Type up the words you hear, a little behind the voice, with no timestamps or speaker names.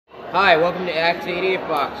Hi, welcome to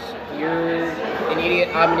IdiotBox. You're an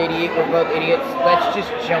idiot, I'm an idiot, we're both idiots. Let's just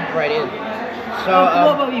jump right in.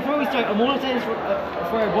 But before we start, I want to say this for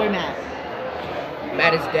our boy Matt.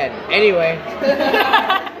 Matt is dead. Anyway,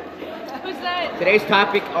 Who's that? today's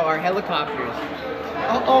topic are helicopters.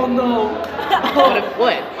 Oh no.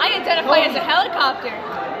 What? I identify as a helicopter.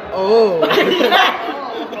 Oh.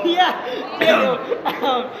 Yeah.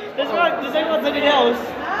 Does anyone something else?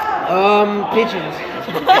 Pigeons.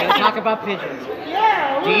 We're gonna talk about pigeons.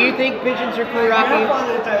 Yeah. Do you think pigeons are cool, Rocky?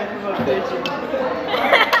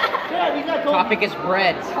 Topic is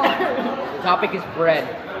bread. Topic is bread.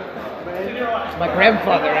 My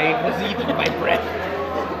grandfather was eating my bread.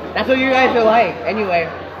 That's what you guys are like. Anyway.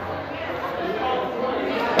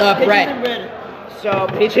 Bread. So,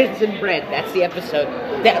 pigeons and bread. That's the episode.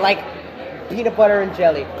 That, like, peanut butter and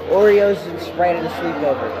jelly, Oreos and Sprite and a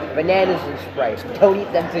sleepover, bananas and Sprite. Don't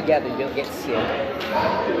eat them together, you'll get sick.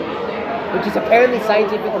 Which is apparently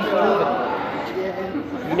scientifically proven.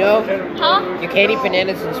 You know, you can't eat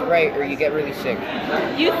bananas and Sprite or you get really sick.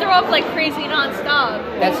 You throw up like crazy non-stop.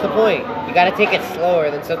 That's the point. You gotta take it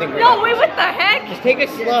slower than something real. No, wait, what the heck? Just take it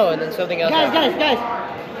slow and then something else happens. Guys.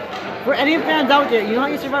 For any fans out there, you know how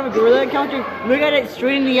you survive a gorilla encounter? Look at it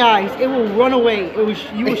straight in the eyes. It will run away.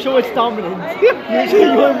 You will show its dominance. You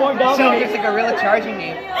are more dominant. So there's a gorilla charging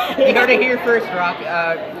you. You heard it here first, Rock.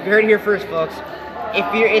 You heard it here first, folks.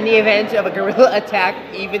 If you're in the event of a gorilla attack,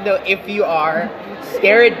 even though if you are,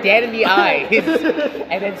 stare it dead in the eyes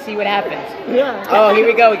and then see what happens. Yeah. Oh, here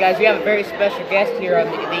we go, guys. We have a very special guest here on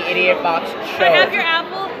the IdiotBox show. Can I have your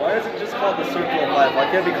apple? Why is it just called the circle of life? Why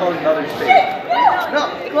can't it be called another state? No,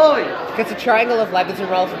 Chloe! Because the triangle of life doesn't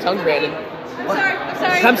roll off the tongue, Brandon. I'm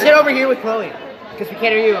sorry. Come sit over here with Chloe. Because we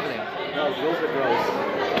can't hear you over there. No, girls are gross.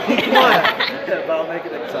 Come on. Yeah, but I'll make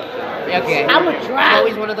an exception. Okay. I'm a trap.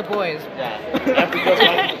 Chloe's one of the boys. Yeah.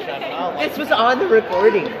 This was on the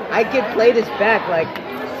recording. I could play this back, like,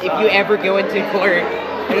 if you ever go into court.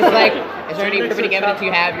 And it's like, is there any incriminating evidence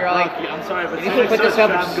you have? You're all like, I'm sorry, but you can put this up,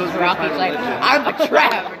 and Rocky's like, I'm a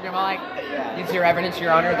trap. And you're all like, is your evidence,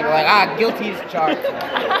 Your Honor? They're like, guilty as charged.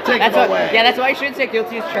 That's why you shouldn't say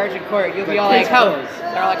guilty as charged in court. You'll be all like, oh.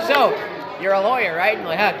 They're like, so, you're a lawyer, right? And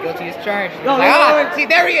like, guilty as charged. And like, see,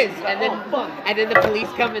 there he is. And then the police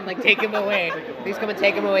come and like take him away. Police come and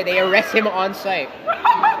take him away. They arrest him on site.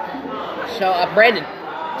 So, Brandon,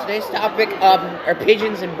 today's topic are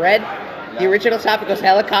pigeons and bread. The original topic was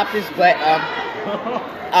helicopters, but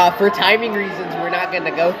for timing reasons, we're not going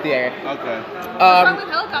to go there. Okay. What's wrong with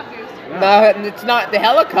helicopters? No, it's not the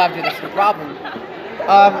helicopter that's the problem.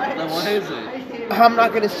 Then what is it? I'm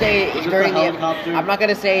not going to say Is it during the the. helicopter? I'm not going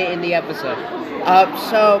to say in the episode.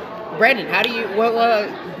 So, Brandon, how do you?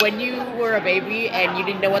 When you were a baby and you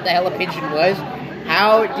didn't know what the hell a pigeon was,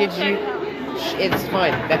 how did you? It's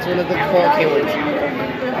fine. That's one of the core keywords.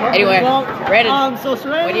 Anyway, Brandon, So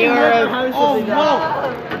when you were whoa!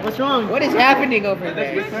 What's wrong? what is happening over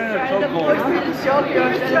there? You're trying to choke on.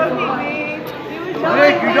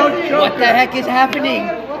 Rick, you don't choke. What the heck is happening?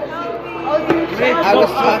 I was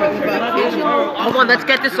talking about pigeons. Come on, let's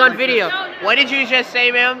get this on video. What did you just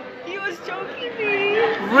say, ma'am? He was choking me.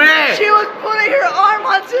 Rick! She was putting her arm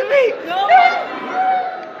onto me. No.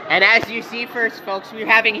 And as you see first, folks, we're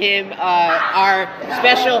having him, our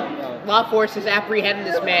special law force is apprehending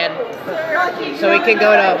this man. So he can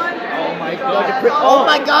go to... Oh my god. Oh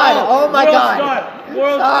my god! Oh my god!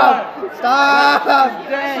 World Stop! Stop!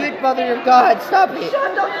 Sweet mother of God, stop it!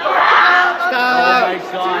 Shut the fuck up. Stop! Oh my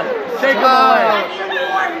god. Take him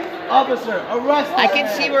away. Officer, arrest him. I can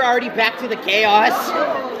see we're already back to the chaos.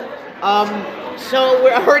 So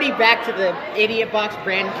we're already back to the IdiotBox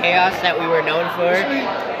brand chaos that we were known for.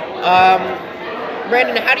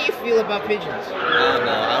 Brandon, how do you feel about pigeons? I don't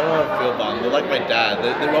know. I don't know how to feel about them. They're like my dad.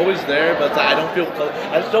 They're always there, but it's like,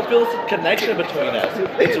 I just don't feel this connection between us.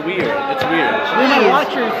 It's weird. It's weird. They're my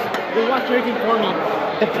watchers. They watch everything for me.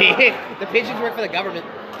 The pigeons work for the government.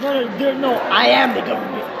 No, I am the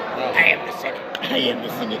government. I am the Senate. I am the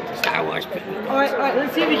Senate. Star Wars people. Alright,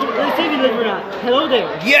 let's see if you live or not. Hello there.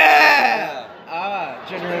 Yeah!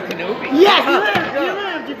 General Kenobi. Yes, you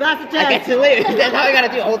lived. You passed the test. I get to live. That's how I gotta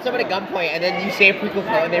do it. Hold someone at gunpoint, and then you say a prequel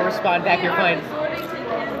quote, and they respond back, you're fine.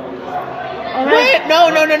 Alright.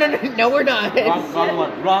 What? No, we're not. Wrong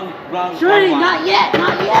one. Wrong. Surely, wrong one. not yet.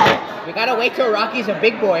 We gotta wait till Rocky's a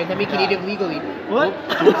big boy, and then we can eat him legally. What?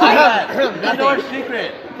 You know our Nothing.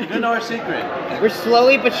 secret. You know our secret. We're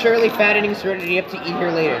slowly but surely fattening Serenity up to eat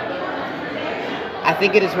her later. I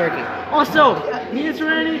think it is working. Also, He just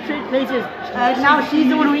randomly trade places. Now she's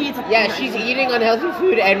the one who eats. Yeah, she's eating unhealthy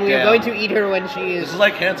food, and we are Yeah. going to eat her when she is. This is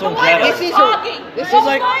like Hansel and What Gretel. This is is talking? this is Go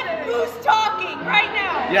like- find who's talking right now.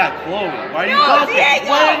 Yeah, Chloe. Why are you No, talking? Diego!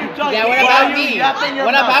 Why are you talking? Yeah, what Why about are you me? yapping your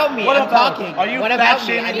What mouth? about me? What I'm about? talking. Are you What fat about me?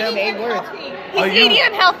 shaming I him? just say words. He's Are you- eating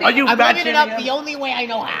unhealthy. Are you I'm fat living it shaming up him? the only way I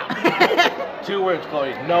know how. 2 words,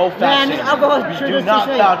 Chloe. No fat Man, shaming. alcohol We triggers do not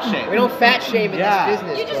to say. fat shame. We don't fat shame in Yeah. this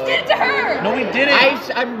business. You just bro. did it to her. No, we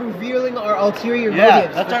didn't. I'm revealing our ulterior Yeah,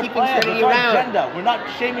 motives. that's for our keeping plan. That's Trinity our around. agenda. We're not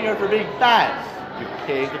shaming her for being fat. You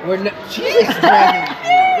pig. We're not. Jesus, Brandon.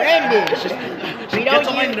 Brandon. She We gets don't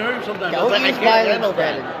on my use- nerves sometimes. Don't I use can't violence, handle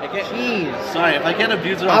that. Brandon. I can't. Jeez. Sorry, if I can't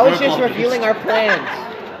abuse it on I was verbal just abuse. revealing our plans.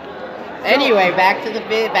 Anyway, back to the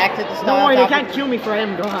bit. Back to the stuff. Don't worry, they can't kill me for I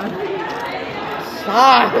am gone.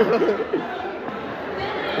 Stop.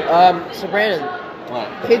 So Brandon, What?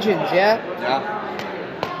 pigeons, yeah? Yeah.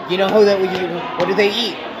 You know how that we? What do they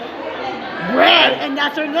eat? Bread, and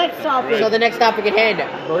that's our next topic. So the next topic at hand,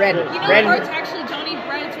 bread. You know, Bread. birds actually don't eat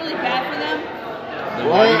bread. It's really bad for them Then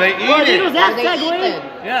why do they Well, eat it was it? that What do they eat segue. then?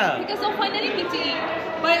 Yeah. because they'll find anything to eat.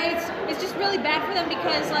 But it's just really bad for them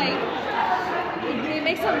because like it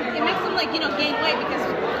makes them like gain weight because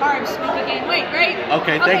carbs make you gain weight, right?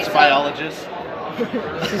 Okay, thanks, so- biologist.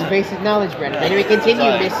 This is basic knowledge, Brandon. Anyway, continue,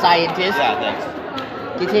 Sorry. Miss Scientist. Yeah, thanks.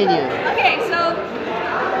 Continue. Okay, so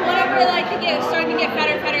whenever like they get starting to get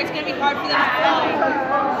fatter and fatter, it's gonna be hard for them to fly.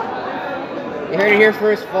 You heard it here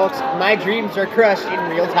first, folks. My dreams are crushed in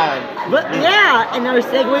real time. But yeah, and our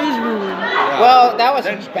segue is ruined. Well, that was a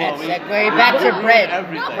Thanks, bad Chloe. segue. Back to Ruined bread.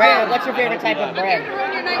 everything. Brandon, what's your I favorite don't type do of that. You're bread? gonna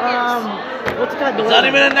ruin your nightmares. What's it called? It's not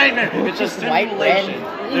even a nightmare. It's a Just white bread.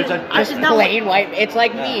 stimulation. There's a Just not- plain white. It's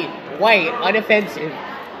like me. White, unoffensive.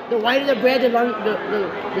 The whiter the bread,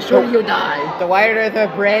 the shorter you'll die. The whiter the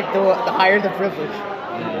bread, the higher the privilege.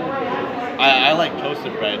 I like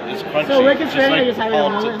toasted bread. It's crunchy. So Rick and just Fran are like just having a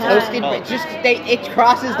pulp to moment. toast. Toasted Pulp. bread. Just it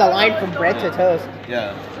crosses the line from bread to toast.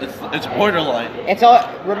 Yeah, it's borderline. It's all.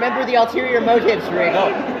 Remember the ulterior motives, Rick.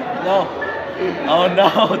 No. Oh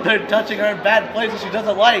no, they're touching her in bad places she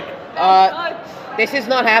doesn't like. This is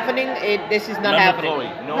not happening. This is not Remember, happening. Chloe,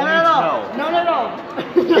 no means no.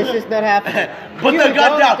 No. This is not happening. Put the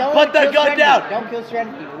gun down. Put the kill gun Serenity. down. Don't kill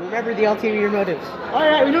Serenity. Remember the ulterior motives.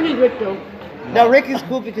 Alright, we don't need Rick though. No, Rick is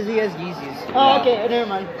cool because he has Yeezys. Oh, okay, never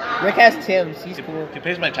mind. Rick has Tim's. He's cool. He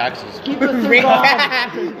pays my taxes. Keep the Rick, thing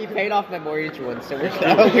on. he paid off my mortgage once, so we're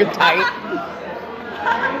tight.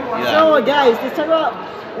 Yeah. So guys, let's talk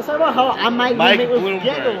about how I might Mike make with Diego.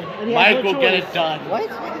 Bloomberg. and he has Mike no will get choice. it done. What?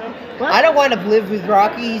 What? I don't want to live with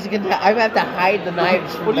Rocky. He's gonna. I'm gonna have to hide the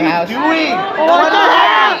knives from What the are you house. doing? Oh, what the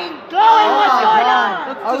heck? Chloe, what's going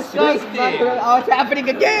on? Oh, disgusting. Oh, it's happening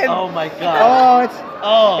again. Oh my god. Oh,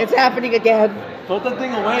 Oh. it's happening again. Put the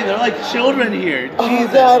thing away. They're like children here. Oh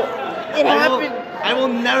Jesus. God, it happened. I will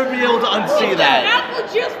never be able to unsee that. Apple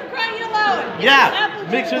juice for crying out loud. Yeah. Apple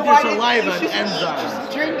juice. Mix with Why your didn't saliva you and just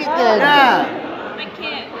enzymes. drink it then. Yeah. I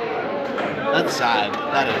can't. That's sad.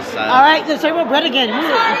 That is sad. Alright, let's talk about bread again. I'm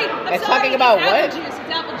sorry. I'm It's sorry. talking about It's what? apple juice. It's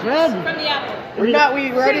apple juice Bread. from the apple. We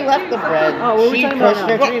already left the bread. Oh, what are we She talking about crushed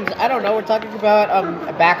now? their dreams. I don't know. We're talking about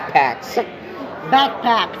backpacks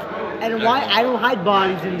Backpacks. And why I don't hide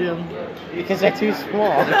bodies in them. because they're too small.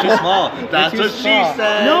 They're too small. That's too what small. she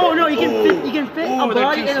said. No, you can Ooh. fit Ooh, a they're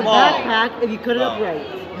body too in a small. backpack if you cut it up Oh. right.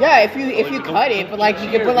 Yeah, if you cut it, but like you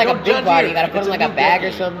can put like a Don't big judge body. here. You gotta put It's in a like a new bag or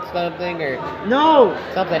decade. something or No.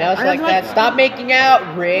 something else I like don't that. like- Stop making out,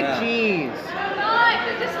 Rick. Yeah. Jeez. They're not.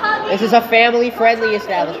 They're just hugging. This is a family-friendly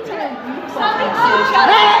establishment. Stop being so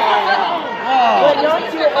jealous. Oh.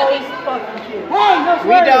 Don't you always fucking kid. Hey, no We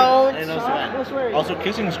swearing. don't. Ain't no No sweat. swearing. Also,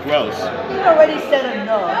 kissing's gross. You already said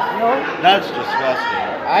enough, That's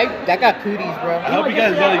disgusting. That got cooties, bro. I hope you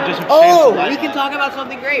guys really just Oh, we can talk about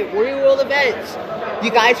something great. Real world events. You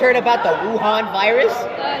guys heard about the Wuhan virus?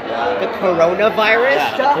 The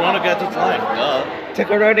coronavirus? Yeah, Corona gets its line. Duh. The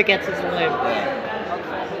corona gets its name.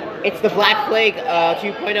 It's the Black Plague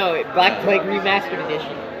 2.0, Black Plague Remastered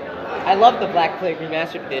Edition. I love the Black Plague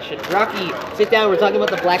Remastered Edition. Rocky, sit down. We're talking about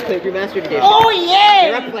the Black Plague Remastered Edition. Oh You're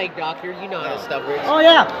yeah! a plague doctor. You know how this stuff works. Oh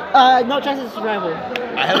yeah. No chances of survival.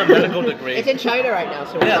 I have a medical degree. It's in China right now,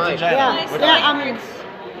 so we're Yeah, fine. it's in China. Yeah, We're yeah. fine. I mean,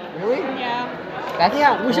 Really? Yeah. That's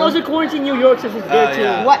yeah. We should also quarantine New York since it's there too.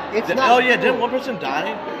 yeah. What? It's not. Oh yeah, didn't one person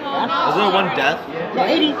die? Was there one death? Yeah,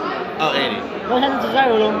 80. Oh, 80. No chances of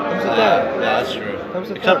survival though. Yeah, that's true. Come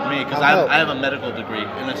support. Except me, because I'll help. I have a medical degree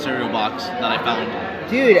in a cereal box that I found.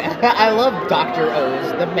 Dude, I love Dr.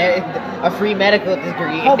 O's, a free medical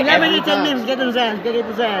degree. Oh, we in gotta every get 10 box. minutes. Get those ads. Get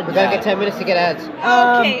those ads. We gotta get 10 minutes to get ads.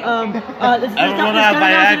 Okay. Everyone have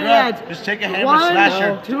Viagra? Just take a hammer, One, smash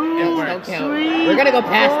your... two, It Don't works. count. three, We're gonna go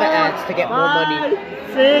past the four, ads to get more money.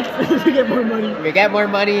 5, 6 to get more money. We get more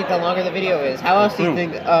money the longer the video is. How else do you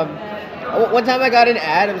think? One time I got an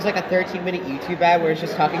ad. It was like a 13-minute YouTube ad where it's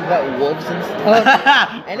just talking about wolves and stuff,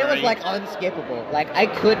 and it was Right. like unskippable. Like I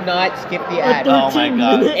could not skip the ad. Oh my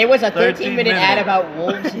god. It was a 13 13-minute ad minute. about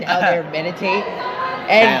wolves and how they meditate.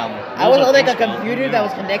 And Damn. I was Those on are like a cool. computer that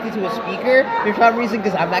was connected to a speaker for some reason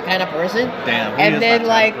because I'm that kind of person. Damn. And then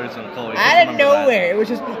like out of nowhere, it was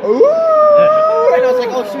just ooh, and I was like,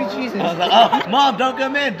 oh sweet Jesus. I was like, oh, Mom, don't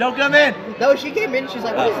come in. Don't come in. No, she came in. She's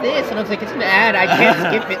like, "What is this?" And I was like, "It's an ad. I can't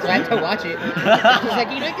skip it, so I have to watch it." She's like,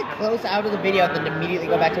 "You know, you could close out of the video and then immediately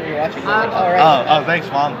go back to what you're watching." I was like, "All right." Oh, thanks,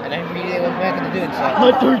 Mom. And I immediately went back into doing so.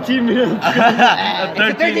 What 13 minutes? It's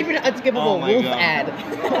a 13-minute unskippable Oh my wolf God.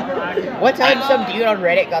 ad. One time, some dude on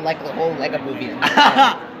Reddit got like the whole Lego movie.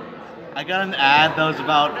 I got an ad that was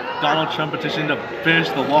about Donald Trump petitioning to finish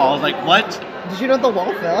the wall. I was like, what? Did you know the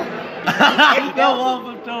wall fell? The wall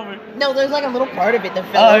flipped over. No, there's like a little part of it that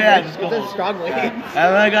fell Oh over. yeah, just go. It's a strong way. Yeah. And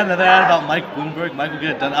then I got another ad about Mike Bloomberg. Mike will get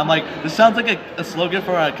it done. I'm like, this sounds like a slogan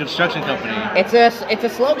for a construction company. It's a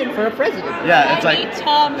slogan for a president. Yeah, it's like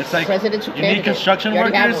Tom's you Presidential need candidate. construction You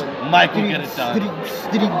already have workers. one. Mike will get it done.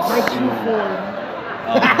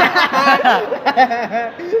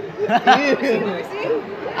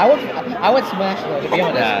 I would smash though, to be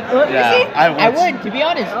honest. Yeah, I would, to be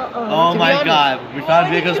honest. Oh To be my honest. god, we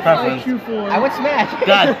found Diego's preference. I would smash.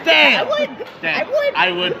 God damn! I would. Damn. I would.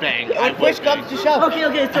 I would bang. I When push would comes bang. to shove. Okay,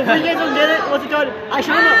 so when you guys don't get it, what's it called? I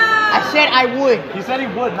showed him. I said I would. He said he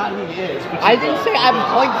would, not he is. I didn't say I'm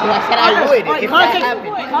going to. I said I would. Alright, If that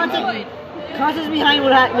happened. Context behind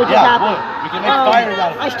what just Yeah, happened. wood. We can make fire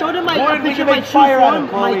out of it. I showed him my Wood, we picture can of my make fire out of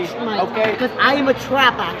true it, form, Chloe. Okay? Because I am a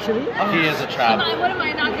trap, actually. He is a trap. What am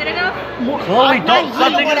I not good enough? Chloe, don't.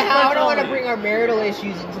 I don't want to bring our marital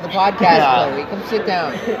issues into the podcast, Yeah. Chloe. Come sit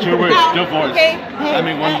down. 2 words, divorce. Okay. I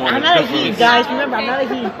mean, one word. I'm not a he, divorce. guys. Remember, I'm not a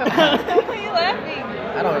he. Why are you laughing?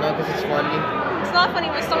 I don't know, because it's funny. It's not funny.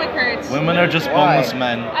 My stomach hurts. Women are just Why? boneless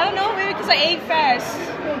men. I don't know. Maybe because I ate fast.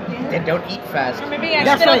 Then don't eat fast. Or maybe I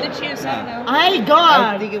That's spit out right. the juice. I don't know. I, I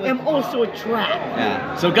God, think it was- am also a trap.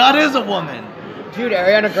 Yeah. So God is a woman. Dude,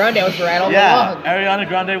 Ariana Grande was right all Yeah. along. Ariana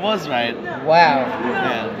Grande was right. Wow.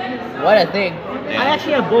 Yeah. What a thing. I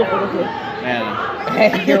actually have both, but okay.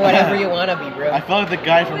 Man. You're whatever you want to be, bro. I felt like the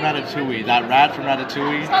guy from Ratatouille, that rat from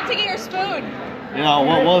Ratatouille. Stop taking your spoon. You know,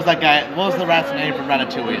 what was that guy? What was the rat's name from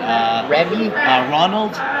Ratatouille? Remy?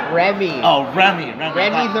 Ronald? Remy. Oh, Remy.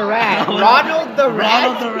 Remy the rat. Ronald the rat?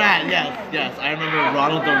 Ronald the rat, yes. I remember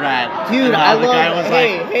Ronald the rat. Dude, And, I the guy love. was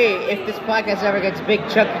Hey, if this podcast ever gets big,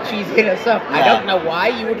 Chuck E. Cheese, hit us up. I Yeah. don't know why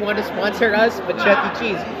you would want to sponsor us, but Chuck E.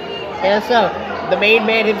 Cheese, hit us up. The main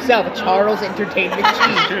man himself, Charles Entertainment It's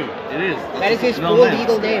Cheese. true. It is. That is his No full man.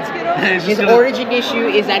 legal name. He's just His gonna- origin issue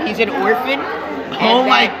is that he's an orphan. Oh and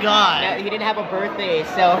my that- God. that he didn't have a birthday,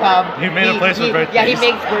 so He made a place for birthdays. Yeah, he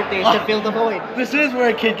makes birthdays to fill the void. This is where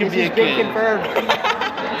a kid can This be a has been kid. confirmed. This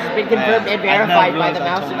has been confirmed and Man, verified I've by never the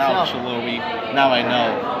mouse realized until himself. now, Shalomi. Now I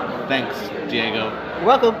know. Thanks, Diego. You're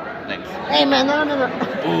welcome. Thanks. Hey, man, no.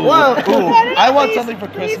 Ooh, Whoa. Ooh, I want something for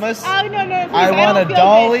Christmas. Oh, no, please, I want don't a feel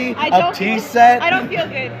dolly, good. I a don't tea feel- set. I don't feel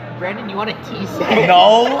good. Brandon, you want a tea set?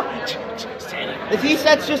 No. The tea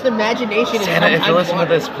set's just imagination. and Santa, if you sometimes listen to water.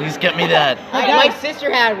 this, please get me that. My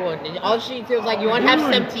sister had one, and all she was like, "You want to have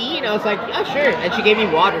some tea?" And I was like, "Yeah, sure." And she gave me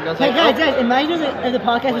water, and I was Hey, like, guys, imagine if the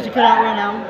podcast was to cut out right now.